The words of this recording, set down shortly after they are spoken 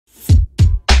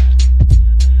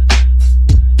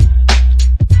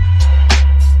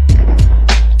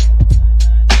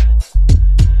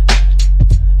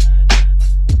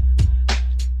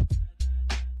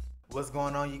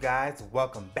guys?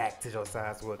 Welcome back to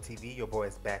Josiah's World TV. Your boy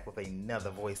is back with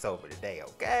another voiceover today,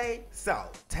 okay? So,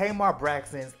 Tamar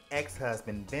Braxton's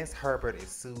ex-husband, Vince Herbert, is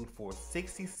sued for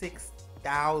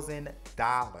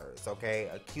 $66,000, okay?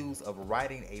 Accused of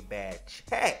writing a bad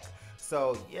check.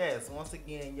 So, yes, once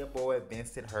again, your boy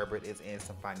Vincent Herbert is in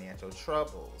some financial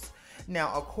troubles.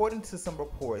 Now, according to some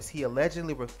reports, he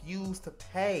allegedly refused to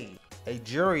pay a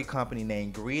jewelry company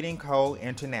named Greene Co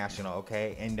International,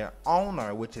 okay? And their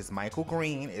owner, which is Michael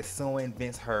Greene, is suing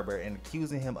Vince Herbert and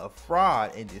accusing him of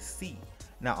fraud and deceit.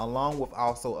 Now, along with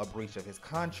also a breach of his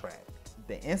contract.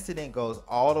 The incident goes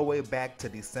all the way back to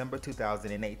December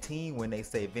 2018 when they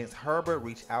say Vince Herbert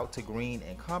reached out to Greene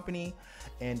and Company,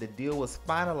 and the deal was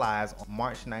finalized on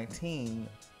March 19,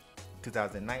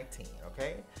 2019,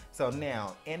 okay? So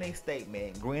now, in a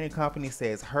statement, Greene & Company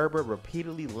says Herbert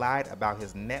repeatedly lied about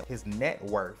his net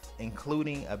worth,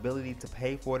 including ability to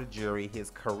pay for the jewelry, his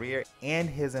career, and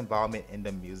his involvement in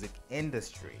the music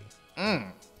industry.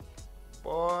 Boy,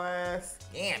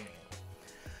 scamming.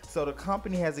 So the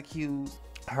company has accused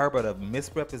Herbert of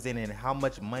misrepresenting how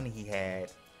much money he had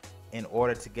in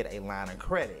order to get a line of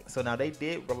credit. So now they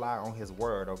did rely on his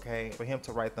word, okay, for him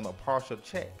to write them a partial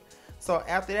check. So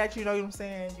after that, you know what I'm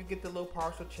saying, you get the little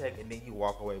partial check and then you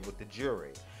walk away with the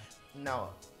jewelry.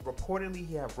 Now, reportedly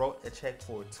he had wrote a check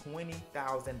for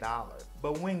 $20,000.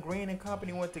 But when Greene &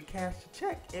 Company went to cash the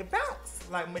check, it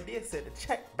bounced. Like Medea said, the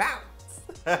check bounced.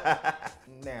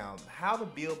 Now, how the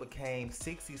bill became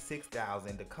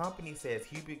 $66,000, the company says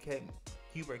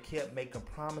Hubert kept making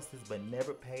promises but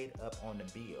never paid up on the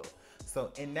bill.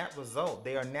 So in that result,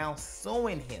 they are now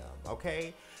suing him,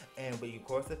 okay? And with of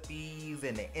course the fees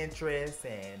and the interest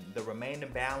and the remaining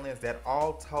balance, that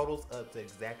all totals up the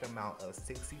exact amount of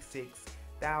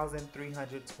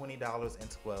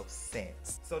 $66,320.12.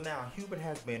 So now Hubert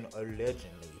has been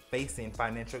allegedly facing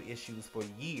financial issues for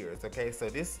years, okay? So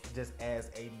this just adds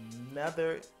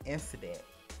another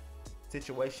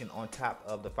situation on top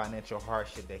of the financial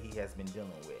hardship that he has been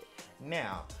dealing with.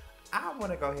 Now, I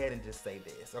want to go ahead and just say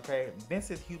this, okay?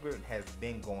 Vincent Herbert has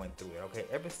been going through it, okay?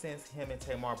 Ever since him and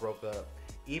Tamar broke up,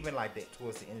 even like that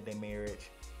towards the end of their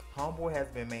marriage, homeboy has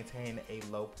been maintaining a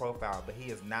low profile, but he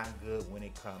is not good when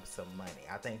it comes to money.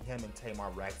 I think him and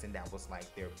Tamar Braxton, that was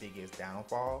like their biggest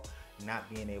downfall, not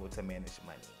being able to manage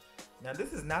money. Now,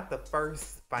 this is not the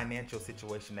first financial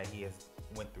situation that he has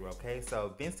went through, okay?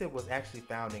 So Vincent was actually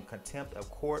found in contempt of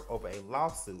court over a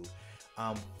lawsuit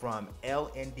from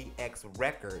LNDX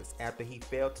Records after he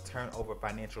failed to turn over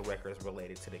financial records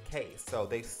related to the case. So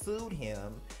they sued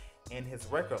him and his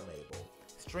record label,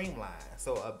 Streamline.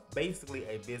 So basically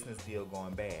a business deal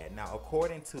going bad. Now,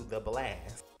 according to The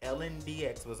Blast,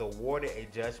 LNDX was awarded a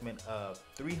judgment of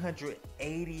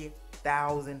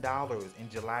 $380,000 in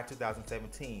July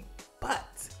 2017,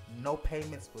 but no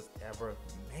payments was ever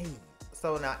made.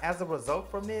 So now, as a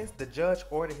result from this, the judge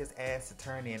ordered his ass to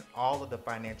turn in all of the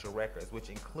financial records, which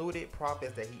included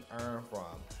profits that he earned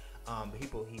from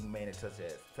people he managed,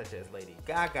 such as Lady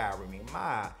Gaga, Remy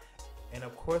Ma, and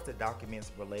of course the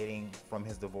documents relating from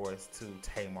his divorce to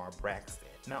Tamar Braxton.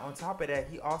 Now, on top of that,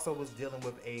 he also was dealing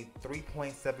with a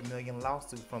 $3.7 million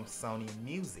lawsuit from Sony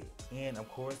Music. And of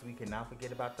course, we cannot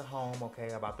forget about the home, okay,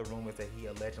 about the rumors that he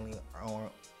allegedly owned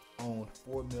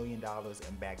 $4 million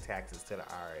in back taxes to the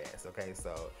IRS, okay?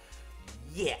 So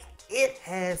yeah,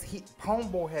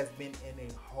 homeboy has been in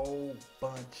a whole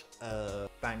bunch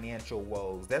of financial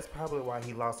woes. That's probably why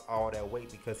he lost all that weight,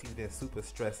 because he's been super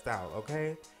stressed out,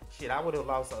 okay? Shit, I would have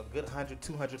lost a good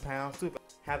 100-200 pounds too,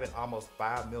 having almost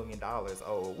 $5 million.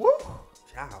 Oh, woo,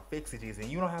 child, fix it, and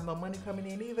you don't have no money coming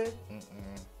in either.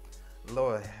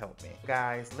 Lord help me.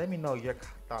 Guys, let me know your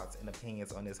thoughts and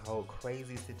opinions on this whole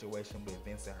crazy situation with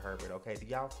Vincent Herbert, okay? Do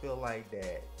y'all feel like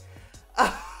that?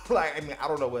 Like, I mean, I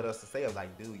don't know what else to say.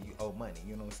 Like, dude, you owe money,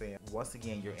 you know what I'm saying? Once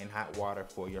again, you're in hot water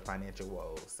for your financial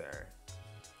woes, sir.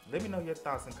 Let me know your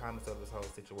thoughts and comments on this whole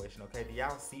situation, okay? Do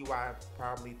y'all see why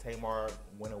probably Tamar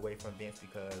went away from Vince?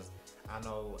 Because I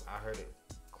know I heard it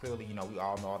clearly, you know, we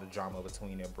all know all the drama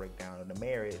between their breakdown of the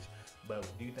marriage. But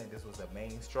do you think this was the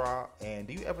main straw? And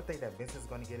do you ever think that Vince is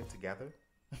going to get it together?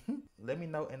 Let me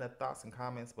know in the thoughts and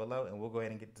comments below, and we'll go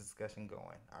ahead and get the discussion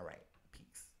going. All right,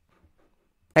 peace.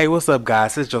 Hey, what's up,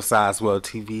 guys? It's Josiah's World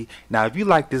TV. Now, if you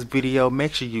like this video,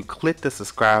 make sure you click the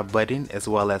subscribe button as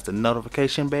well as the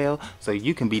notification bell so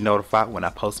you can be notified when I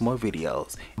post more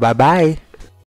videos. Bye-bye.